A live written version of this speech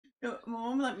No, my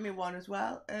mum lent me one as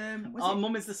well. Our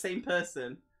mum is the same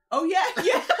person. Oh yeah,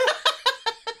 yeah.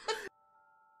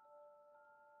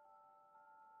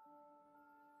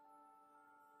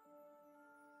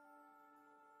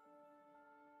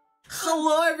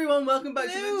 Hello everyone, welcome back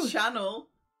to Hello. the channel.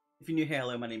 If you're new here,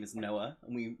 hello, my name is Noah,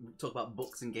 and we talk about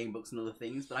books and game books and other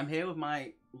things, but I'm here with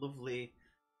my lovely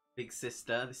big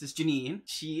sister. This is Janine.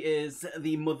 She is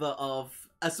the mother of,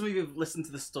 as some of you have listened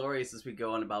to the stories as we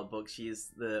go on about books, she is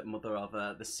the mother of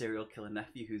the serial killer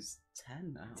nephew who's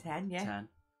 10 now. 10, yeah.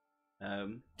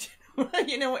 10.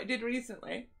 You know what he did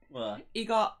recently? What? He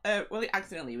got, well, he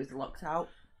accidentally was locked out.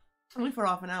 Only for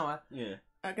half an hour. Yeah.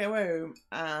 I go home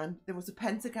and there was a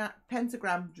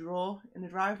pentagram draw in the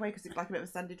driveway because it's like a bit of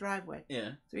a sandy driveway.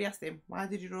 Yeah. So he asked him, why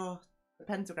did you draw a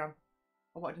pentagram?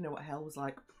 I wanted to know what hell was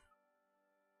like.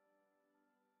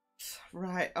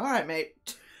 Right, alright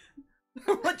mate.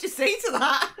 What'd you say to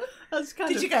that? That's kind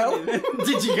Did of you go?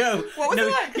 Did you go? What was no,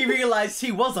 it like? he realised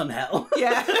he was on hell.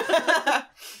 Yeah.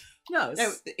 No,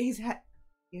 No, he's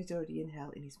already in hell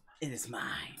in his mind. in his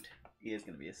mind. He is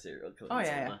going to be a serial killer. Oh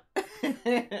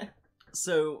yeah.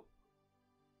 So,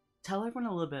 tell everyone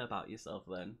a little bit about yourself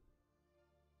then.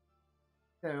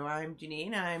 So I'm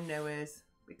Janine, I'm Noah's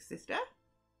big sister.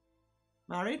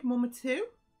 Married, mum of 2.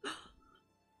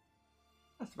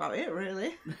 That's about it,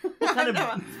 really.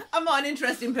 I'm not an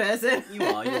interesting person. You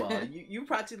are, you are. You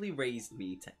practically raised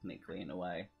me, technically, in a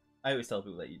way. I always tell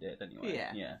people that you did, anyway.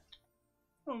 Yeah.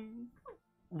 Yeah.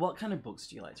 What kind of books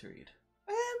do you like to read?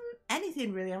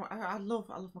 Anything really. I love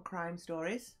my crime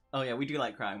stories. Oh yeah, we do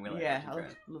like crime. We like Yeah, I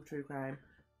love true crime.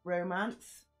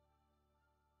 Romance.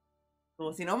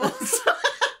 Saucy novels.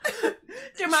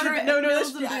 Don't matter. No,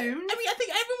 Mills that's, and I Booms. mean, I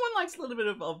think everyone likes a little bit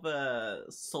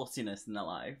of sauciness in their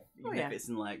life, even yeah. if it's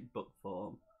in like book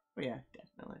form. Oh yeah,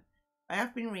 definitely. I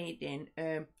have been reading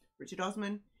Richard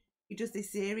Osman. He does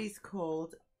this series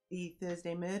called The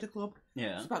Thursday Murder Club.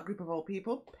 Yeah. It's about a group of old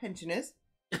people, pensioners.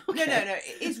 Okay. No.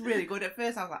 It's really good. At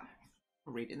first I was like,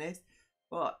 I'm reading this.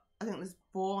 But I think there's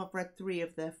 4. I've read 3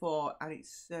 of their 4 and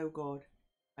it's so good.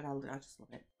 And I just love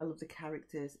it. I love the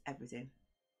characters, everything.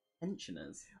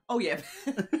 Pensioners. Oh yeah.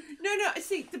 No,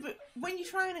 see, when you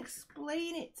try and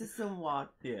explain it to someone,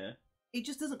 Yeah. it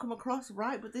just doesn't come across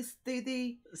right. But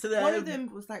So one of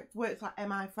them was like works like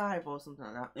MI5 or something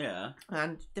like that. Yeah.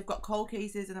 And they've got cold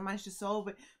cases and they managed to solve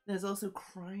it. There's also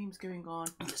crimes going on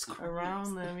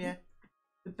around them, yeah.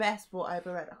 The best book I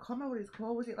ever read. I can't remember what it's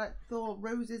called. Was it like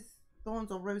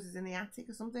Thorns or Roses in the Attic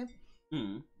or something?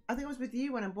 Mm. I think it was with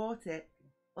you when I bought it.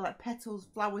 Or like Petals,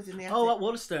 Flowers in the Attic. Oh, like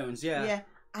Waterstones, yeah. Yeah.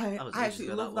 I was actually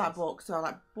ages ago, love that book, so I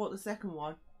like bought the second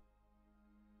one.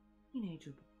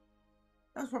 Teenager book.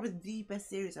 That was probably the best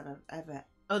series I've ever.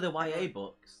 Oh, the YA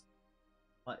books.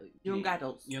 Like, Young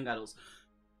adults. Young adults.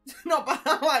 Not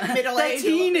bad, like middle They're age.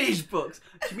 teenage books.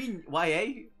 Do you mean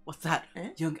YA? What's that? Eh?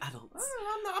 Young adults. Oh,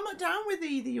 I'm not down with the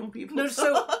young people. No,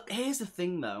 so here's the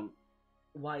thing though.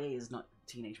 YA is not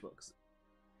teenage books.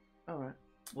 Alright.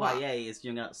 YA is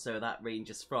young adults, so that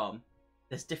ranges from,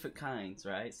 there's different kinds,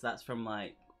 right? So that's from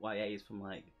like, YA is from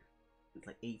like, it's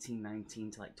like 18,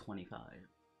 19 to like 25.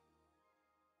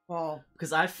 Well,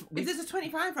 Because if there's a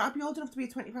 25, I'd be old enough to be a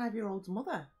 25-year-old's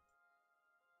mother.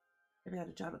 Maybe I had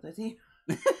a child at 13.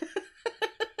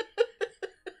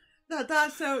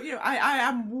 That's so, you know, I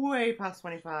am way past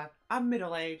 25. I'm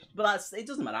middle-aged. But it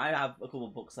doesn't matter. I have a couple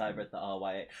of books I've read that are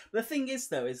YA. But the thing is,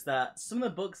 though, is that some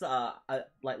of the books that are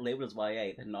like labeled as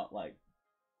YA, they're not like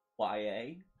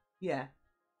YA. Yeah.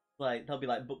 Like they'll be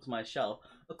like books on my shelf.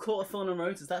 A Court of Thorn and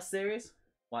Roses, that series?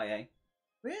 YA.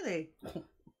 Really?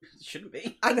 Shouldn't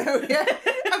be. I know, yeah.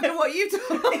 After what you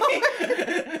told me.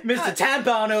 Mr.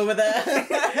 Tadbarn over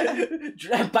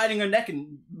there, biting her neck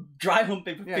and dry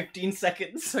humping for 15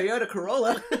 seconds. Toyota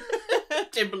Corolla.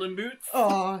 Timberland boots.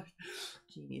 Oh,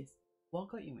 genius. What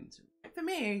got you into it? For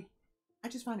me, I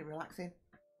just find it relaxing.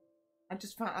 I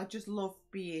just love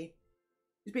being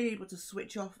able to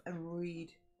switch off and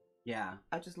read. Yeah.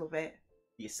 I just love it.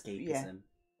 The escapism. Yeah.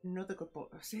 Another good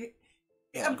book. See,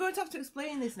 I'm going to have to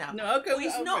explain this now. No, okay.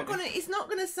 It's not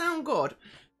gonna sound good.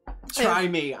 Try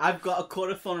me. I've got A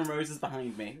Court of Thorn and Roses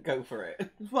behind me. Go for it.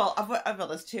 Well, I've got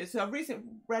this too. So I've recently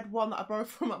read one that I borrowed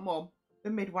from my mum, The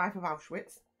Midwife of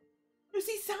Auschwitz. You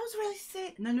see, it sounds really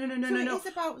sick. No. It's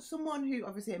about someone who,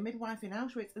 obviously, a midwife in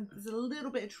Auschwitz, and there's a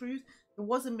little bit of truth. There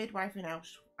was a midwife in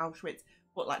Auschwitz,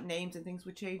 but like names and things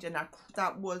would change, and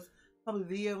that was probably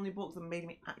the only book that made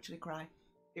me actually cry.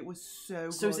 It was so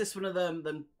good. So is this one of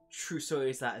them true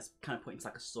stories that is kind of put into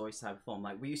like a story type form?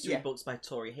 Like we used to read books by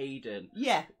Tori Hayden.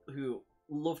 Yeah. Who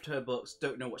loved her books.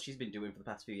 Don't know what she's been doing for the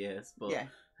past few years, but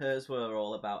hers were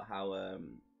all about how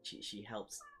she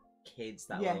helps kids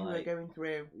that yeah, were who like are going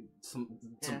through some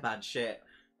Yeah. bad shit.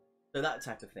 So that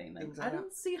type of thing. Then Things I like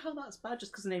don't see how that's bad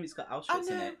just because the name's got I Auschwitz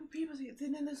in know, it. but people think.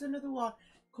 And then there's another one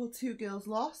called Two Girls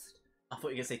Lost. I thought you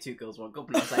were gonna say Two Girls One Cup,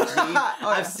 and I was like,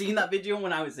 I've seen that video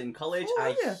when I was in college. Oh,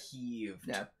 I yeah. heaved.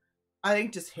 No, I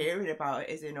think just hearing about it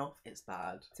is enough It's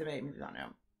bad. to make me do that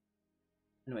now.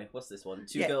 Anyway, what's this one?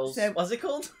 Two Yeah, Girls. so- What's it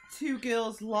called? Two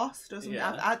Girls Lost or something.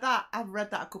 Yeah. I've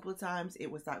read that a couple of times. It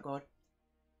was that good.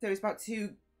 So it's about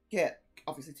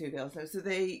obviously two girls. So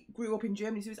they grew up in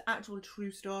Germany. So it's an actual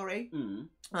true story. Mm.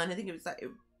 And I think it was like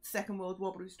Second World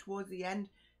War, but it was towards the end.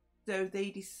 So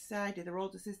their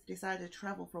older sister decided to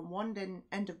travel from one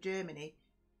end of Germany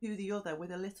to the other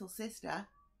with a little sister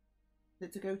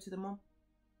to go to the mum.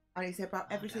 And he said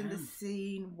about everything damn. they've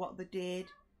seen, what they did.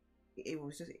 It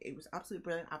was absolutely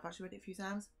brilliant. I've actually read it a few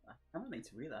times. I might need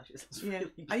to read that. It's Yeah,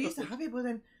 really I used to good. have it, but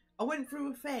then I went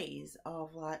through a phase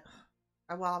of like,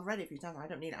 well, I've read it a few times. I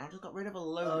don't need it. I just got rid of a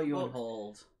load. Oh, of you're on books.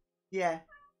 hold. Yeah,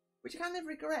 which I kind of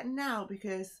regret now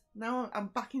because now I'm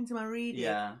back into my reading.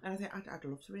 Yeah. And I think I'd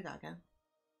love to read that again.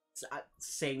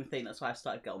 Same thing. That's why I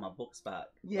started getting my books back.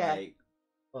 Yeah. Like,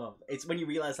 oh, it's when you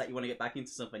realise that you want to get back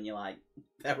into something, you're like,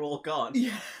 they're all gone.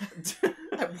 Yeah.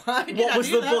 Like, why did What I was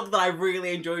do the that? book that I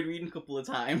really enjoyed reading a couple of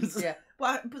times? Yeah,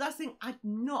 but that's the thing. I'm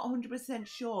not 100%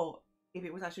 sure if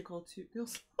it was actually called Two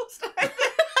Girls Lost.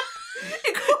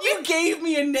 You gave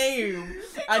me a name,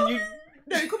 and you.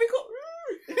 No, it could be called.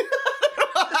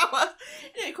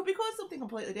 Yeah, it could be called something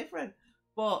completely different,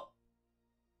 but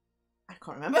I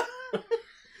can't remember.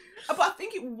 But I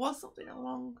think it was something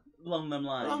along them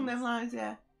lines. along them lines.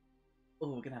 Yeah,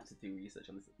 Oh, we're gonna have to do research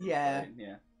on this. Yeah.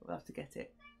 Yeah. we'll have to get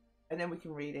it, and then we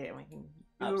can read it and we can do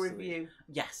Absolutely. a review.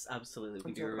 Yes, absolutely. We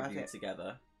And can do talk a about review it.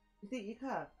 together. You think you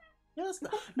can? Yeah, that's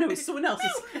not... No, it's someone else's.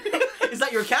 Is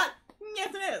that your cat?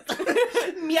 Yes, it is.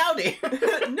 Meowdy.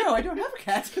 No, I don't have a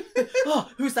cat. Oh,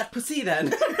 who's that pussy then?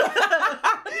 What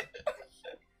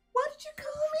did you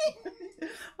call me?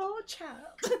 Oh,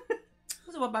 chat.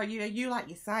 So what about you? You like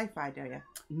your sci-fi, don't you?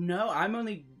 No, I'm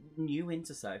only new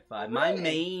into sci-fi. Oh, My really?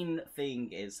 main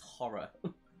thing is horror.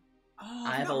 Oh,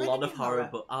 I have a lot of horror,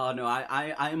 but oh no,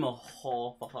 I am a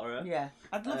whore for horror. Yeah,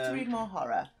 I'd love to read more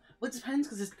horror. Well, it depends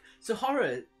because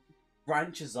horror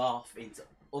branches off into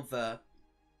other,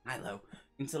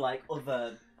 into like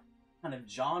other kind of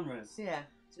genres. Yeah.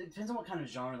 So it depends on what kind of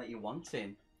genre that you're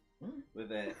wanting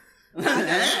with it.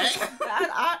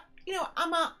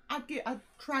 I'd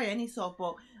try any sort of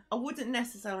book. I wouldn't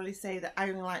necessarily say that I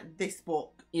only like this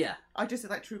book. Yeah. I just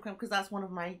like true crime because that's one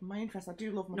of my interests. I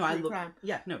do love my No, true crime.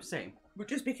 Yeah, no, same. But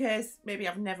just because maybe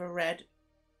I've never read,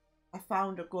 I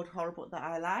found a good horror book that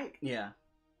I like. Yeah.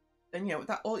 And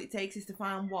that all it takes is to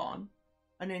find one,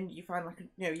 and then you find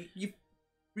you've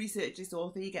researched this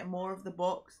author, you get more of the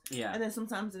books. Yeah. And then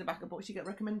sometimes in the back of books you get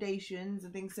recommendations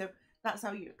and things. So that's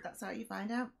how you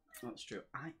find out. That's true.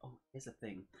 Here's the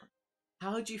thing.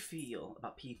 How do you feel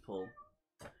about people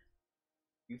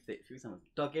who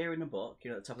dog ear in a book,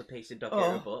 at the top of the page, dog ear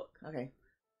in a book, Okay.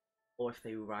 or if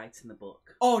they write in the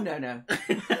book? Oh no.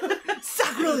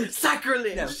 Sacrilege!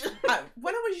 Sacrilege! No.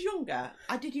 When I was younger,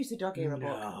 I did used to dog ear a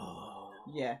book. No.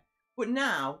 Yeah. But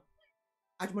now,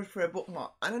 I'd much prefer a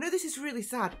bookmark. And I know this is really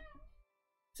sad.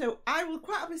 So I will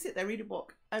quite happily sit there, read a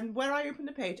book, and when I open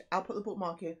the page, I'll put the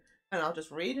bookmark in, and I'll just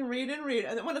read and read and read.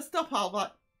 And then when I stop, I'll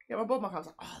get my bookmark. I was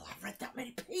like, oh, I've read that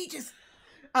many pages.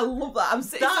 I love that.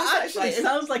 That actually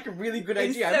sounds like a really good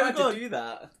it's idea. so I'm going to good. have to do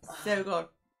that. So good.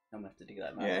 I'm going to have to do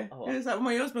that now. Yeah. Oh, It's like when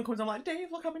my husband comes, I'm like, Dave,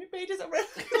 look how many pages I've read.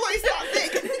 What is that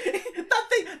thick? that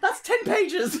thing, that's 10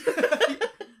 pages.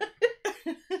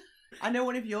 I know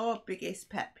one of your biggest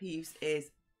pet peeves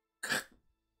is.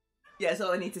 Yeah, that's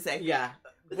all I need to say. Yeah.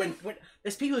 When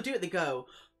there's people who do it, they go,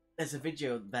 there's a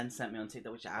video Ben sent me on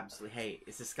TikTok, which I absolutely hate.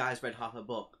 It's this guy's read half a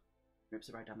book, rips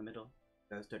it right down the middle,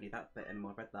 goes, don't need that bit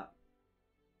anymore, read that.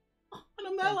 And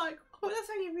I'm there like, Oh, that's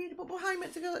how you read a book. But how are you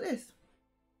meant to go like this?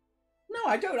 no,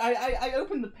 I don't. I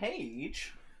open the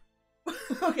page.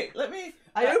 Okay, let me.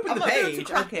 I open I'm the not going to page.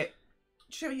 crack it.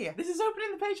 Show it here. This is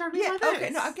opening the page. I read Yeah, like this. okay,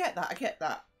 no, I get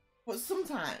that. But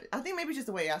sometimes, I think maybe it's just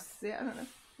the way I see it. I don't know.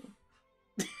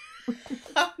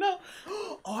 No.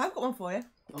 Oh, I've got one for you.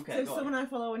 Okay. So go someone I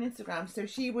follow on Instagram. So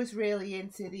she was really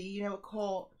into the, a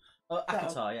court. on.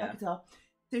 Akatar, yeah. Akatar.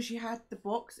 So she had the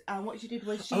books, and what she did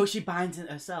was She binds it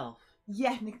herself.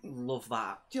 Yeah. Love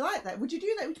that. Do you like that? Would you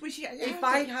do that? Would she? If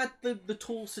I had the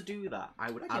tools to do that,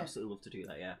 I would Would you? absolutely love to do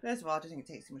that. Yeah. First of all, I just think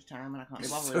it takes too much time, and I can't be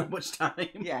bothered. So with it. much time.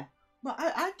 Yeah. But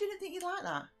I didn't think you'd like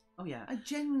that. Oh yeah. I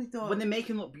genuinely thought When they make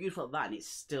him look beautiful like that, and it's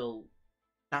still,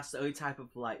 that's the only type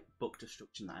of like book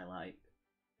destruction that I like.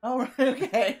 Oh, right,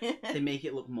 okay. They make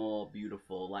it look more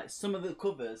beautiful. Like some of the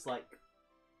covers, like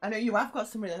I know you have got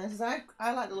some really nice.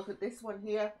 I like to look at this one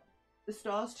here. The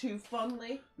Stars Too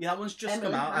Fondly. yeah, that one's just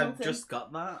Emily come out. Hamilton. I've just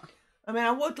got that. I mean,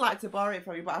 I would like to borrow it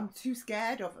from you, but I'm too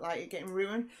scared of like it getting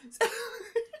ruined. So...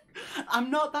 I'm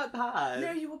not that bad.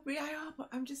 No, you would be. I are, but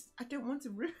I don't want to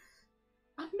ruin.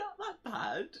 I'm not that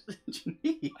bad.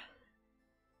 Janine.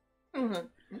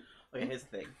 Okay, here's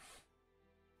the thing.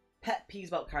 Pet peeves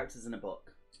about characters in a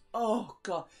book. Oh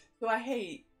god. So I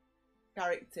hate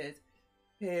characters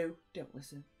who don't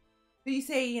listen. So you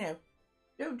say,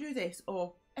 don't do this,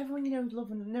 or everyone you know is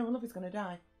loving, no one love is gonna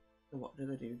die. So what do?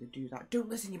 They do that. Don't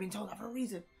listen, you've been told that for a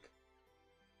reason.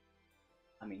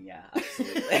 I mean, yeah,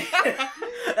 absolutely.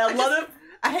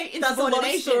 I hate insubordination. That's a lot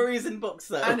of stories in books,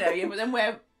 though. I know, yeah, but then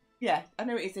I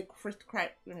know it's a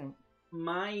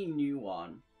My new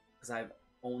one, because I've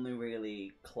only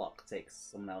really clocked it 'cause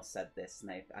someone else said this,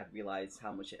 and I've realised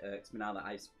how much it irks me now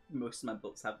that most of my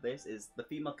books have this, is the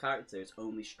female character is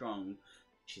only strong.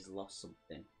 She's lost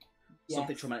something. Yes.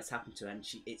 Something traumatic's happened to her, and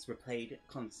it's replayed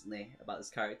constantly about this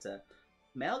character.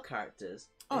 Male characters,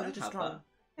 they're just strong.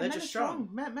 They're just strong.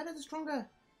 Men are the stronger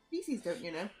species, don't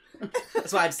you know?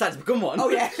 That's why I decided to become one. Oh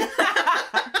yeah.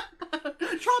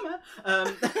 Trauma.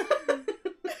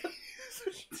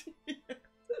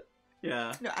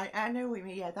 Yeah. No, I know what you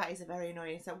mean. Yeah, that is a very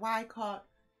annoying. So why can't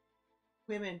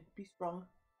women be strong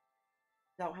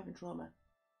without having trauma?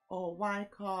 Or why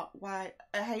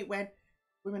I hate when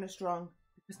women are strong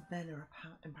because men are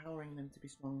empowering them to be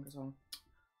strong as well.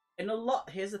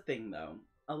 Here's the thing though.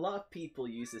 A lot of people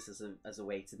use this as a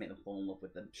way to make them fall in love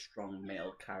with a strong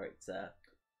male character.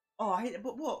 Oh, I hate it.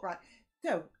 But what, right?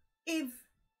 So, I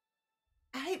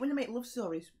hate when they make love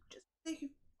stories. Just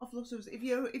think of love stories. If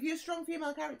you're a strong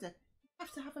female character, you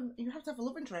have to have a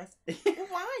love interest. Well,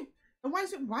 why? And why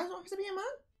does it have to be a man?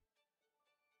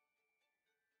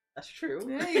 That's true.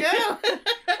 There you go.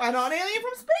 Why not an alien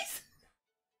from space?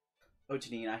 Oh,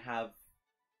 Janine, I have.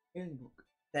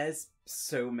 There's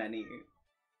so many.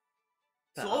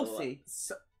 Saucy.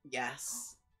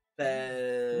 Yes.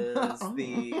 There's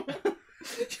the.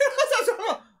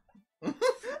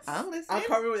 I'm listening. I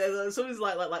can't remember. Something's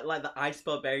like the ice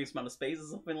barbarian from outer space or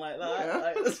something like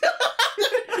that. Yeah.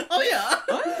 Oh yeah.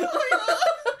 Oh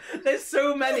yeah. There's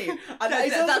so many.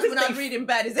 That's when I read in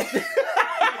bed, is it?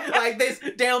 Like this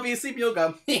day I'll be asleep and you'll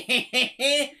go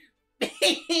and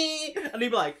you'll be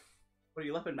like, what are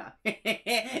you laughing at?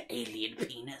 Alien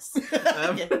penis.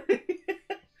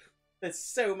 There's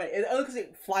so many. Only because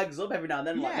it flags up every now and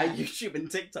then, like my YouTube and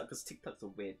TikTok, because TikTok's a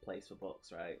weird place for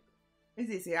books, right? Is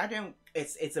it? See, I don't.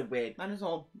 It's a weird. Man, it's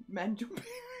all men jumping.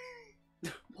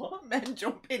 What? Men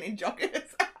jumping in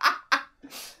joggers.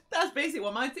 That's basically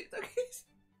what my TikTok is.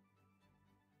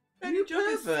 Men You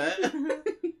pervert.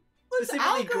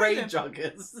 Specifically grey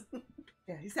joggers.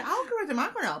 Yeah, it's the algorithm. I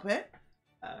can't help it.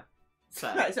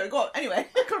 Sorry. Right, sorry, go on. Anyway,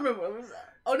 I can't remember what was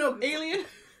that. Oh no, Alien.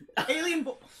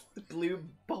 The blue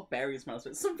barbarians mouse,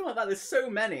 something like that. There's so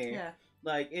many. Yeah.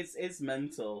 Like it's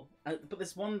mental. But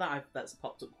there's one that's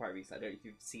popped up quite recently. I don't know if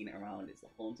you've seen it around. It's the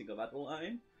Haunting of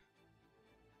Adeline.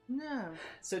 No.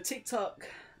 So TikTok,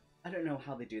 I don't know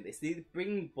how they do this. They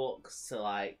bring books to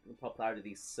like the popularity of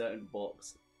these certain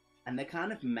books, and they're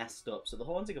kind of messed up. So the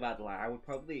Haunting of Adeline,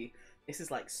 this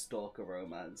is like stalker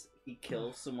romance. He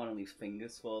kills someone and leaves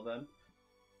fingers for them.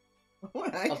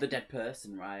 Right. Of the dead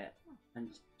person, right?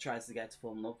 And tries to get to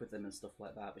fall in love with them and stuff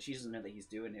like that. But she doesn't know that he's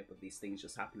doing it, but these things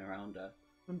just happen around her.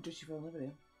 And does she fall in love with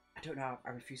him? I don't know. I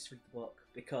refuse to read the book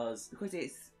because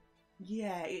it's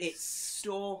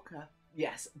stalker.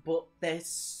 Yes, but there's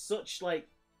such like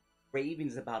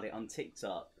ravings about it on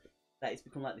TikTok that it's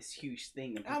become like this huge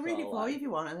thing. And I'll read it for you if you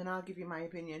want, and then I'll give you my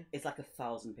opinion. It's like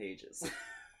 1,000 pages.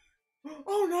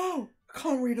 Oh no! I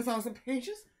can't read 1,000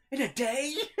 pages in a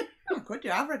day. I could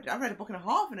do. I've read a book and a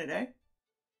half in a day.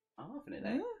 Half in a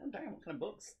day? Oh, damn, what kind of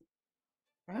books?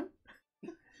 Right.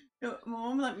 No, my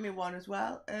mum lent me one as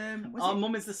well. Our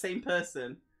mum is the same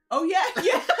person. Oh yeah.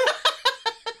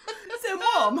 So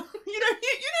mum, you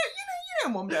know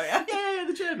mum, don't you? Yeah,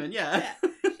 the German, yeah.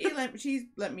 She's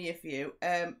lent me a few.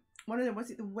 One of them,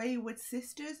 was it the Wayward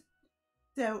Sisters?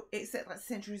 So it's set like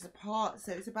centuries apart.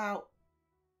 So it's about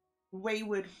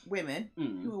wayward women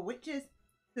who are witches.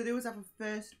 So they always have a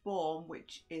firstborn,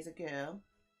 which is a girl,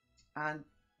 and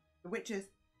the witches.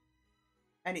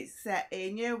 And it's set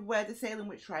in, where the Salem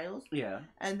witch trials. Yeah.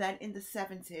 And then in the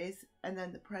 70s, and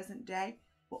then the present day.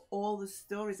 But all the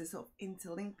stories are sort of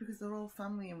interlinked because they're all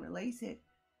family and related.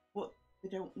 But they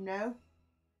don't know.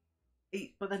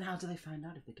 But then how do they find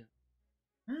out if they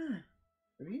don't?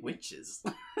 Really? Witches.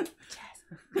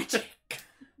 Magic.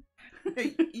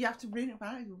 You have to bring it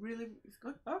back. It's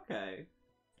good. Okay.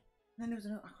 And then there was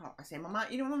another. I say my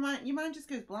mind. You know, your mind just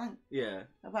goes blank. Yeah.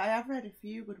 But I have read a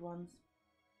few good ones,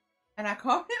 and I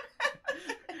can't.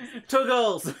 Two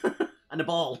girls and a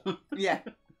ball. Yeah.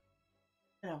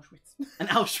 And Auschwitz. And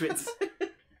Auschwitz.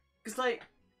 Because like,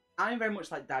 I'm very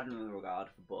much like Dad in the regard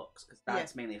for books, because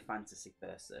Dad's mainly a fantasy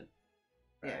person,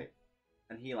 right? Yeah.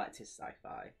 And he liked his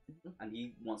sci-fi, and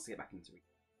he wants to get back into reading.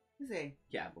 Is he?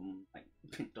 Yeah, but like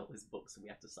picked all his books, and we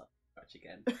have to start scratch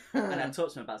again. And I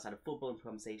talked to him about this, had a full-blown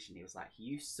conversation. He was like, he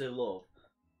used to love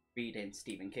reading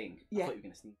Stephen King. Yeah. I thought you were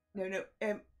going to sneeze.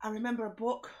 No. I remember a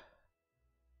book.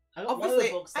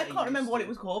 Obviously, I can't remember what it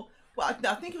was called, but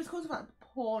I think it was called like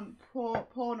Porn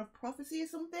of Prophecy or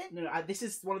something. No, this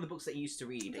is one of the books that he used to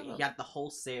read. He had the whole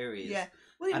series. Yeah.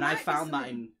 Well, and I found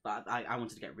that I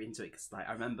wanted to get into it because like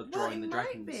I remember drawing the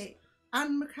dragons. Be.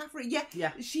 Anne McCaffrey.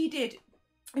 Yeah. She did.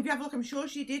 If you have a look, I'm sure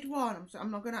she did one. I'm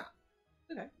not gonna.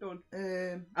 Okay, go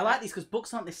on. I like these because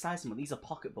books aren't this size anymore. These are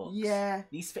pocket books. Yeah.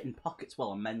 These fit in pockets,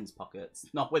 well, on men's pockets,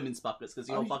 not women's pockets, because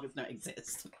your pockets don't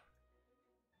exist.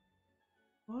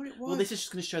 What it was. Well, this is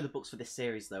just going to show the books for this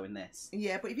series, though, in this.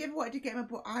 Yeah, but if you ever wanted to get my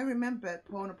book, I remember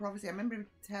Porn of Prophecy. I remember him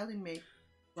telling me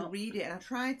to read it, and I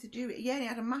tried to do it. Yeah, and it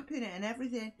had a map in it and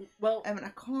everything. Well, and I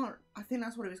can't. I think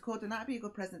that's what it was called, and that'd be a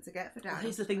good present to get for Dad. Well,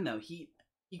 here's the thing, though.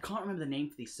 You can't remember the name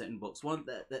for these certain books. One of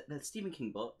the Stephen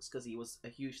King books, because he was a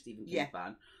huge Stephen King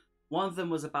fan. One of them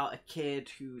was about a kid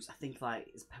who's, I think,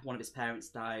 like, one of his parents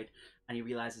died, and he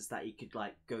realizes that he could,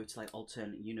 like, go to, like,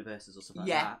 alternate universes or something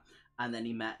like that. And then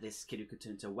he met this kid who could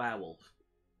turn into a werewolf.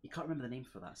 He can't remember the name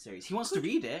for that series. He wants to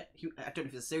read it. I don't know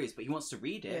if it's a series, but he wants to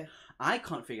read it. Yeah. I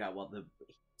can't figure out what the...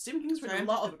 Stephen King's written a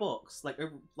lot of books, like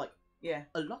a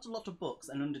lot of books,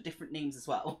 and under different names as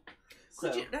well.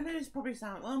 So I know this probably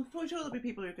sounds... Well, I'm pretty sure there'll be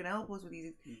people who can help us with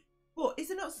these. But is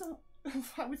there not some...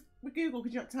 with Google,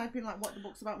 could you not type in, like, what the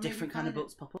book's about? Different kind of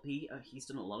books pop up. He's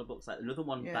done a lot of books. Like, another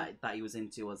one that he was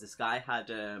into was this guy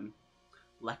had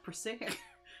leprosy.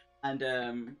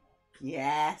 And...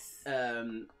 Yes.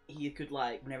 He could,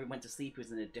 like, whenever he went to sleep, he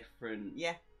was in a different.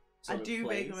 Yeah. I do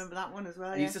vaguely remember that one as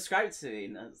well. And he subscribed to me,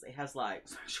 and it has like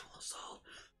sexual assault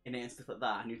in it and stuff like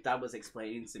that. And his dad was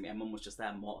explaining to me, and Mum was just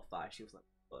there mortified. She was like,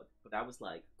 but I was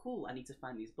like, cool, I need to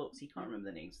find these books. He can't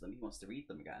remember the names of them. He wants to read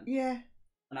them again. Yeah.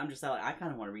 And I'm just like, I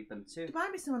kind of want to read them too. There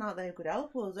might be someone out there who could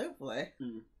help us, hopefully.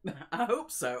 I hope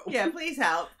so. Yeah, please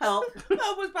help. Help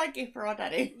us buy a gift for our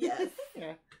daddy. Yes.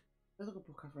 Yeah. There's a good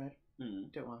book I've read.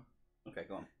 Don't worry. Okay,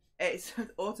 go on. It's an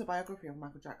autobiography of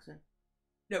Michael Jackson.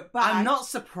 No, I'm not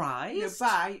surprised. No,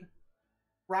 by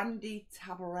Randy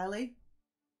Tabarelli.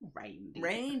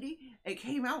 Randy. It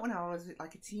came out when I was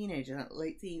like a teenager, like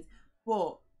late teens,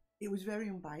 but it was very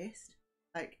unbiased.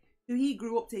 Like, so he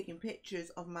grew up taking pictures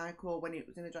of Michael when he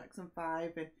was in the Jackson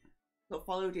 5 and sort of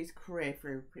followed his career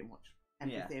through pretty much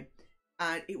everything. Yeah.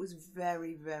 And it was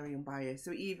very, very unbiased.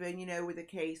 So even, you know, with the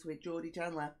case with Geordie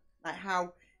Chandler, like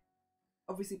how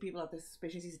obviously people have the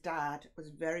suspicions. His dad was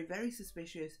very, very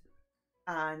suspicious.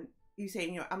 And he was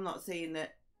saying, you know, I'm not saying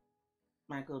that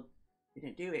Michael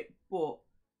didn't do it, but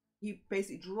he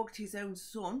basically drugged his own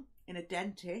son in a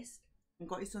dentist and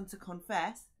got his son to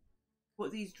confess.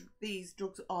 But these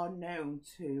drugs are known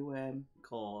to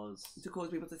cause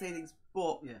people to say things.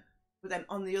 But then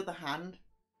on the other hand,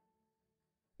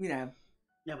 you know,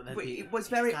 but it was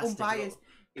very unbiased.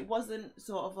 It wasn't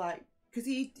sort of like, because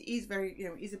he's very, you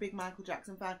know, he's a big Michael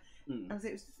Jackson fan. And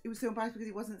it was so unbiased because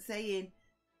he wasn't saying,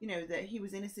 you know, that he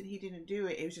was innocent, he didn't do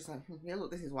it. It was just like, yeah,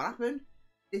 look, this is what happened.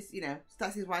 This, you know,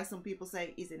 that is why some people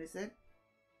say he's innocent.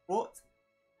 But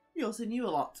he also knew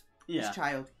a lot, this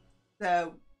child.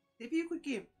 So, if you could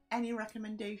give any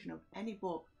recommendation of any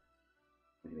book,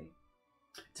 what would it be?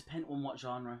 Depend on what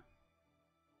genre.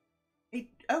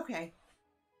 Okay.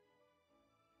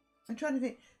 I'm trying to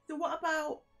think. So what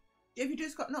about, if you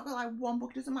just not got like one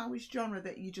book, it doesn't matter which genre,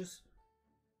 that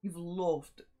you've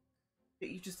loved, that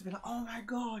you've just been like, oh my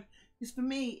god. Because for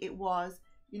me, it was,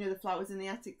 you know, The Flowers in the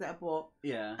Attic that I bought.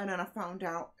 Yeah. And then I found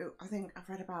out, I think I've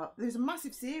read about, there's a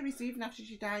massive series, so even after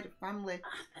she died, a family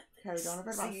carried on. I've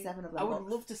read about 7 of them. I would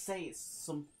love to say it's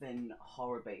something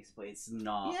horror-based, but it's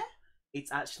not. Yeah.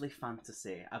 It's actually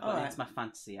fantasy. I've got into my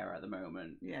fantasy era at the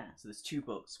moment. Yeah. So there's 2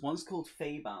 books. One's called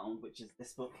Feybound, which is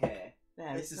this book here.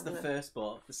 This is the first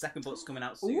book. The second book's coming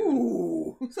out soon.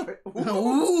 Ooh! Sorry.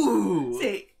 Ooh!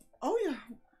 See, yeah.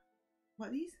 What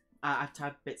are these? I've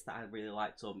typed bits that I really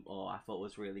liked or I thought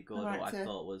was really good or I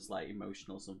thought was like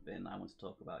emotional something I want to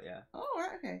talk about, yeah. Oh,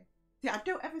 right, okay. Yeah, I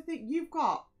don't ever think you've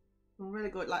got some really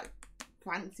good like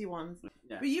fancy ones.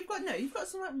 Yeah. But you've got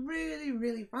some like really,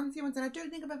 really fancy ones and I don't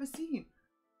think I've ever seen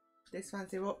this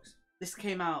fancy books. This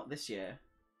came out this year.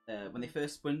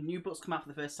 when new books come out for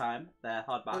the first time, they're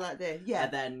hardback. Like this, yeah.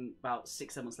 And then about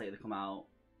 6-7 months later, they come out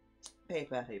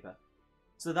Paper.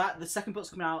 So the second book's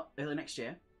coming out early next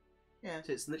year. Yeah.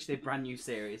 So it's literally a brand new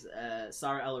series.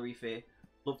 Sarah El Arifi,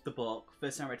 loved the book.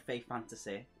 First time I read Fae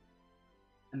Fantasy.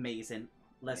 Amazing.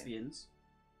 Lesbians.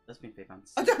 Lesbian Fae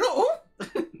Fantasy. I don't know.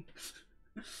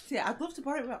 See, I'd love to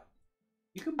borrow it, but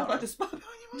you can I've borrow. got to spam it.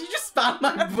 You just spam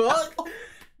my book.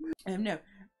 No,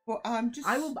 but I'm just.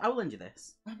 I will lend you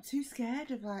this. I'm too scared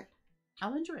of like.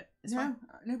 I'll lend you it. It's no, fine.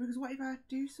 no, because what if I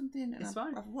do something and It's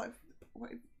fine. What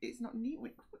if it's not neat?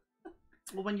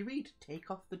 Well, when you read, take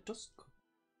off the dust.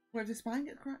 Where does the spine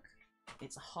get cracked?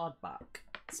 It's a hardback.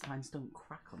 Spines don't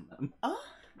crack on them. Oh,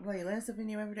 well, you learn something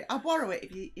new every day. I'll borrow it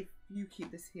if you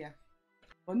keep this here.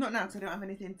 Well, not now because I don't have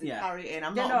anything to carry it in.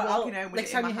 I'm not walking home with next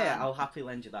it in time my you're here, hand. I'll happily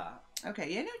lend you that.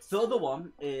 Okay, yeah, no. The other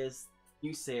one is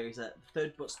new series. The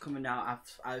third book's coming out.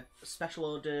 I've special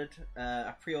ordered.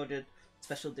 I pre-ordered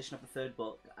special edition of the third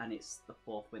book, and it's The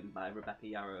Fourth Wind by Rebecca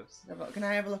Yarros. Can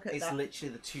I have a look at that? It's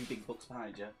literally the two big books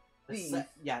behind you. These?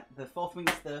 Yeah, The Fourth Wind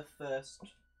is the first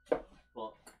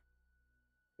book.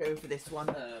 Go for this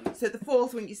one. So the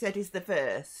fourth one you said is the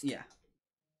first. Yeah.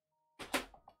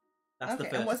 That's the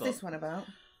first and what's book. this one about?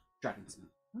 Dragonsmith.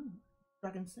 Oh,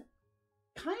 Dragonsmith.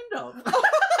 Kind of.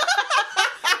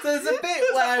 So there's a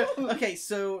bit where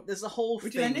there's a whole thing.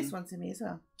 Would you lend this one to me as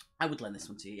well? I would lend this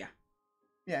one to you, yeah.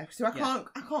 Yeah, so I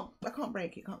can't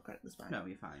break it, can't crack the spine. No,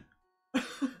 you're fine.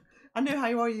 I know how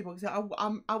you are with your books.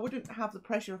 I wouldn't have the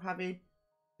pressure of having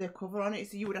the cover on it,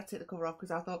 so you would have to take the cover off because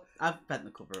I thought I've bent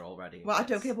the cover already. Well, I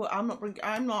don't care, but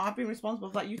I've been responsible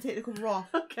for that. You take the cover off.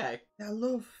 Okay. I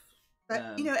love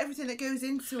that. Everything that goes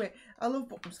into it. I love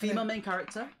books. Female main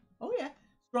character. Oh yeah,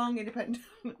 strong, independent.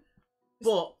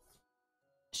 But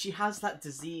she has that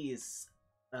disease,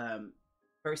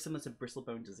 very similar to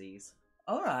bristlebone disease.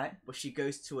 All right. But she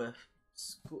goes to a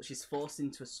school. She's forced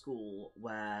into a school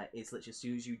where it's literally as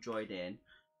soon as you join in,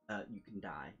 you can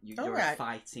die. You're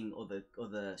fighting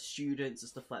other students and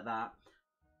stuff like that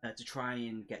to try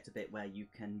and get to a bit where you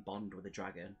can bond with a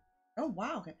dragon. Oh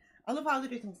wow! Okay. I love how they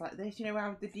do things like this. You know,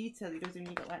 how the detail it goes in.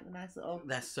 You got like the nice little.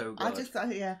 They're so good.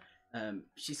 Yeah.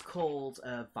 She's called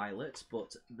Violet,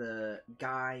 but the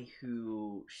guy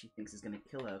who she thinks is going to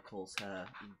kill her calls her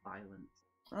Violent.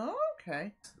 Oh,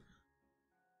 okay.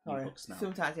 Sorry.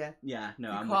 Sometimes, yeah. Yeah, no,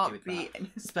 you I'm can't with you with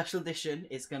that. Special edition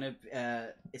is gonna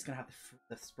have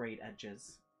the sprayed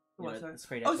edges. The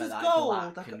sprayed edges it's like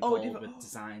gold. Black and gold with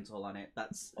designs all on it.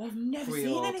 That's I've never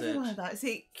seen anything like that.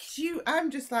 See, I'm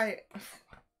just like,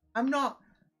 I'm not.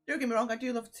 Don't get me wrong. I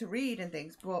do love to read and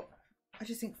things, but I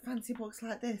just think fancy books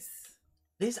like this.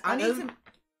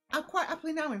 I'm quite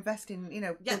happily now invest in,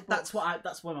 Yeah, that's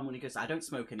where my money goes. I don't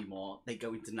smoke anymore. They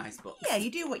go into nice books. Yeah, you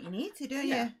do what you need to, don't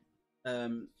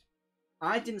you?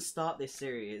 I didn't start this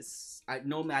series.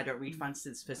 Normally I don't read fantasy.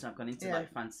 This is the first time I've gone into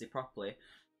fantasy properly.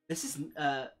 This is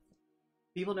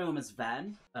people know him as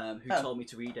Van, who told me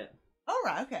to read it. Oh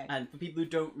right, okay. And for people who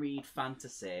don't read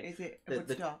fantasy, is it a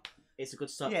good start? It's a good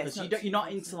start because you're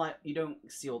not into you don't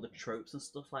see all the tropes and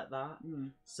stuff like that.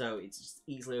 So it's just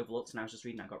easily overlooked. And I was just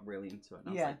reading, I got really into it. And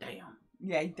I was like, damn.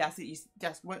 Yeah, that's it.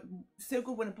 So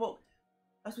good when a book.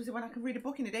 I was supposed to say when I can read a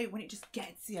book in a day when it just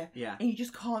gets you. Yeah. And you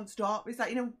just can't stop. It's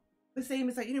like the same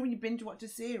as when you binge watch a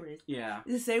series. Yeah.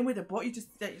 It's the same with a book. You're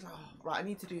like, oh, right, I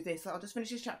need to do this. So I'll just finish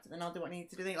this chapter, then I'll do what I need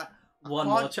to do. Then like one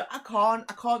more chapter.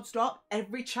 I can't stop.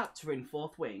 Every chapter in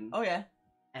Fourth Wing. Oh yeah.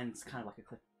 Ends kind of like a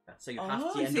cliffhanger, so you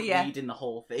have to end up reading the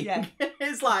whole thing. Yeah.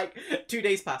 It's like 2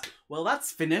 days pass. Well,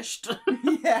 that's finished.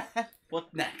 Yeah.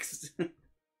 What next?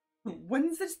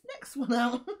 When's this next one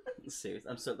out? Serious.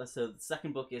 So the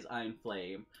second book is Iron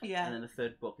Flame. Yeah. And then the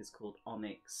third book is called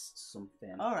Onyx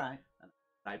something. All right.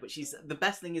 Right, but the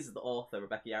best thing is the author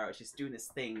Rebecca Yarros. She's doing this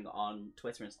thing on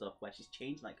Twitter and stuff where she's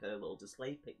changed like her little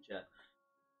display picture.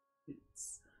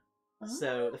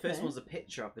 So the first one was a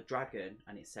picture of the dragon,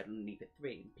 and it said underneath it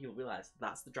 3. And people realised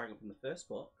that's the dragon from the first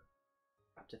book,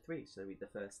 chapter 3. So they read the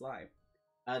first line.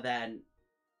 Then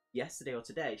yesterday or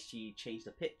today, she changed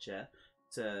the picture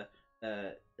to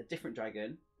a different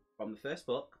dragon from the first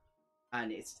book,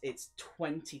 and it's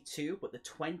 22, but the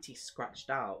 20 scratched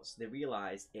out. So they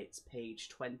realised it's page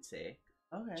 20,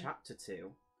 chapter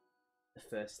 2, the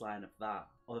first line of that,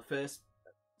 or the first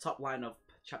top line of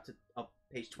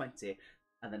page 20.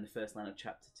 And then the first line of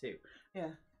chapter 2. Yeah.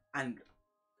 And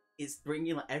it's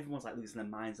bringing everyone's losing their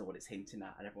minds on what it's hinting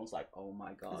at, and everyone's like, "Oh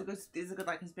my god!" Is it good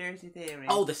conspiracy theory?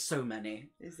 Oh, there's so many.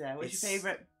 Is there? What's your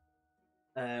favourite?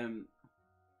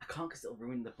 I can't because it'll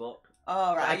ruin the book.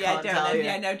 Oh right, don't.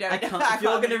 Yeah, no, don't. I can't. If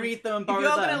you're gonna read them and borrow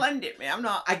them, if you're gonna lend it me, I'm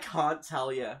not. I can't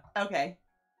tell you. Okay.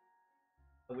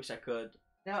 I wish I could.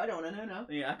 No, I don't want to know. No.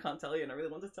 Yeah, I can't tell you, and I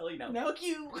really want to tell you now. No,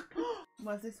 you.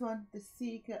 What's this one? The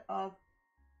Secret of.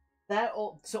 They're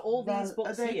all these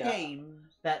books are they here.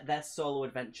 games? They're solo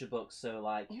adventure books. So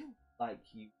like Ew.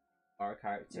 you are a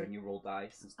character and you roll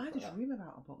dice and stuff I like had a that. dream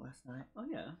about a book last night. Oh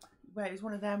yeah. Where it was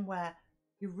one of them where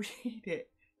you read it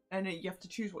and then you have to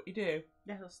choose what you do,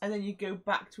 Yeah. and then you go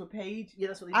back to a page. Yeah,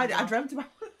 that's what I dreamt about.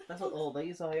 That's what all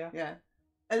these are. Yeah. Yeah.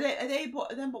 Are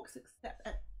them books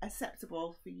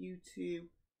acceptable for you to?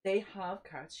 They have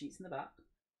character sheets in the back.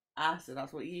 Ah, so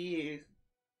that's what you use.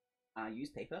 I use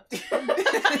paper. Because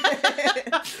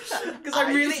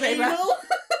I'm really anal.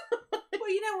 Well,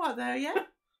 you know what though, yeah.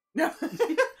 No,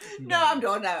 no, I'm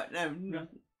done. No.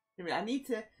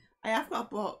 I have got a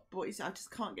book, but I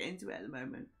just can't get into it at the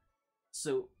moment.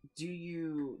 So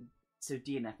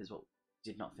DNF is what we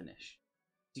did not finish.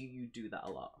 Do you do that a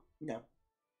lot? No.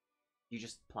 You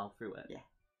just plow through it? Yeah.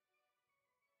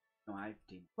 No, I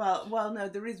didn't. Well, no,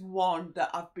 there is one that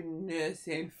I've been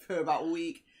nursing for about a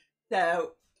week.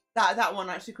 So that one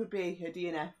actually could be a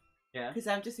DNF. Yeah. Because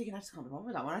I'm just thinking I just can't be bothered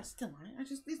with that one. I just don't like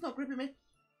it. It's not gripping me.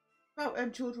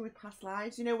 About children with past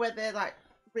lives, you know, where they're like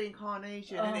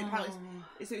reincarnation, and apparently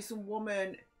it's some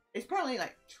woman. It's apparently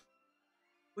like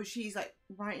where she's like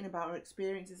writing about her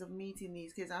experiences of meeting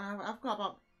these kids, and I've got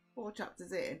about 4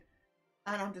 chapters in,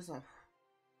 and I'm just like.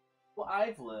 What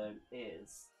I've learned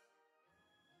is,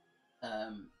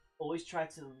 always try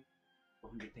to read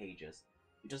 100 pages.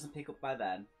 If it doesn't pick up by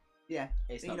then. Yeah,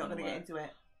 it's you're not going to get into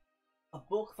it. A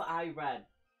book that I read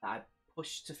that I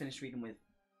pushed to finish reading with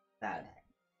then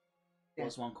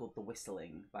was one called The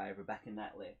Whistling by Rebecca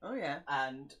Netley. Oh yeah.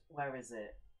 And where is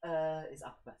it? It's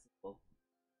alphabetical.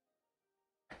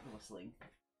 The Whistling.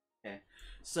 Okay.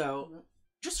 So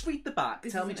just read the back.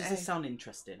 Tell me, does this sound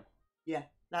interesting? Yeah.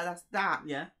 That's that.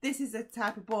 Yeah. This is the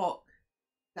type of book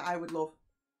that I would love.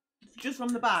 Just from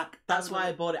the back. That's why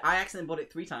I bought it. I accidentally bought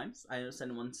it 3 times. I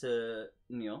sent one to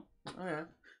Neil. Oh yeah.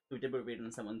 We did read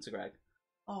and sent one to Greg.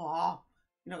 Oh,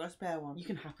 you're not gonna spare one. You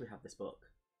can happily have this book.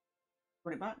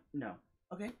 Want it back? No.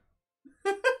 Okay.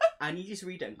 I need you to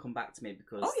read it and come back to me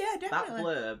because yeah,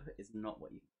 definitely. that blurb is not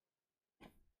what you.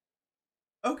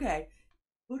 Okay.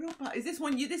 What about? Is this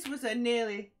one? This was a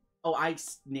nearly. Oh, I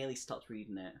nearly stopped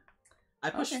reading it. I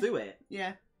pushed through it.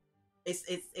 Yeah. It's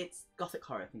gothic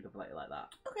horror. Think of it like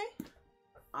that.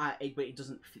 Okay. But it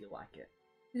doesn't feel like it.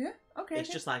 Yeah. Okay. It's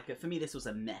just like for me. This was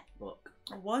a meh book.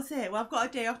 Was it? Well, I've got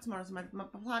a day off tomorrow, so my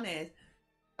plan is.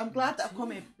 I'm glad that I've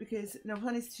come in because my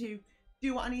plan is to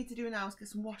do what I need to do in the house, get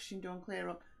some washing done, clear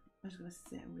up. I'm just gonna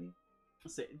sit and read.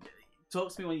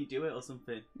 Talk to me when you do it or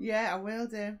something. Yeah, I will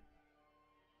do.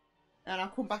 And I'll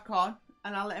come back on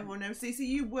and I'll let everyone know. So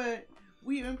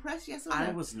were you impressed? Yes or no?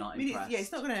 I was not impressed.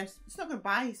 It's not gonna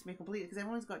bias me completely because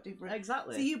everyone's got different.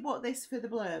 Exactly. So you bought this for the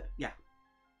blurb? Yeah.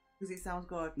 Because it sounds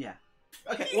good. Yeah.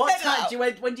 Okay. What time?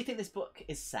 When do you think this book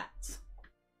is set?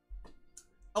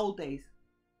 Old days.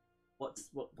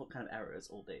 What kind of era is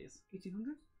old days?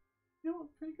 1800s. You know what?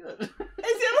 Pretty good. Is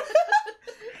it?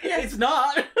 Yes. It's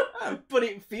not, but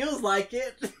it feels like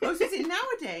it. Oh, so is it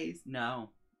nowadays? No.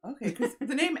 Okay, because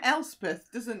the name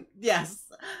Elspeth doesn't.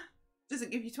 Yes.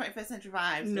 Doesn't give you 21st century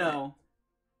vibes. No.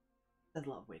 There's a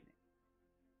lot of weird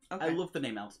names. Okay. I love the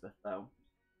name Elspeth though.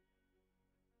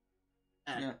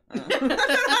 Yeah. I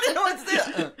don't know what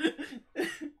to do.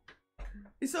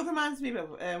 It sort of reminds me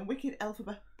of Wicked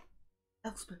Elphaba.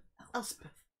 Elspeth.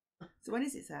 So when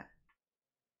is it set?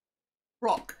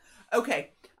 Rock.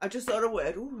 Okay, I just thought a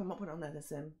word. Ooh, I'm not putting on there.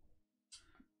 This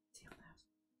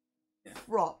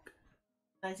Frock.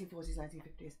 1940s,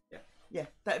 1950s. Yeah. Yeah.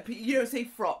 That you don't say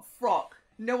frock.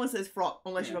 No one says frock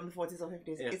unless you're from the 40s or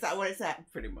 50s. Yes. Is that what it's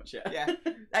at? Pretty much, yeah. Yeah.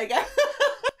 There you go.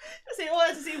 See, all I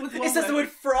have to see was one it says the word. word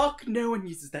frock. No one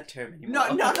uses that term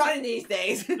anymore. Not in these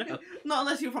days. No. Not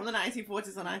unless you're from the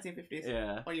 1940s or 1950s.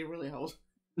 Yeah. Or you're really old.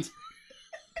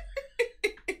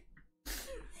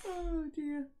 Oh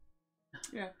dear.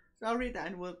 Yeah. So I'll read that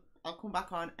and I'll come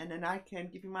back on and then I can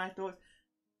give you my thoughts.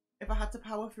 If I had to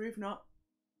power through, if not,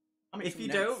 I'll make if some you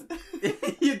notes.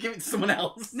 don't, you give it to someone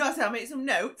else. No, so I'll make some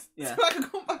notes. Yeah. So I can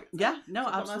come back. Yeah. No, so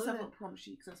absolutely. I'll myself a prompt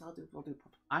sheet because I'll do proper.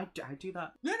 I do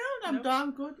that. No, I'm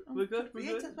done. Good. We're good. We're We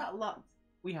good. talked about a lot.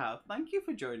 We have. Thank you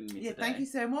for joining me Yeah, today. thank you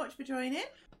so much for joining.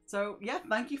 So yeah,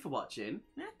 thank you for watching.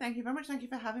 Yeah, thank you very much. Thank you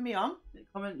for having me on.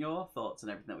 Comment your thoughts on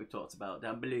everything that we've talked about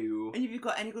down below. And if you've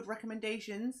got any good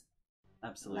recommendations,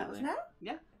 Absolutely. let us know.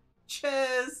 Yeah.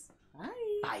 Cheers.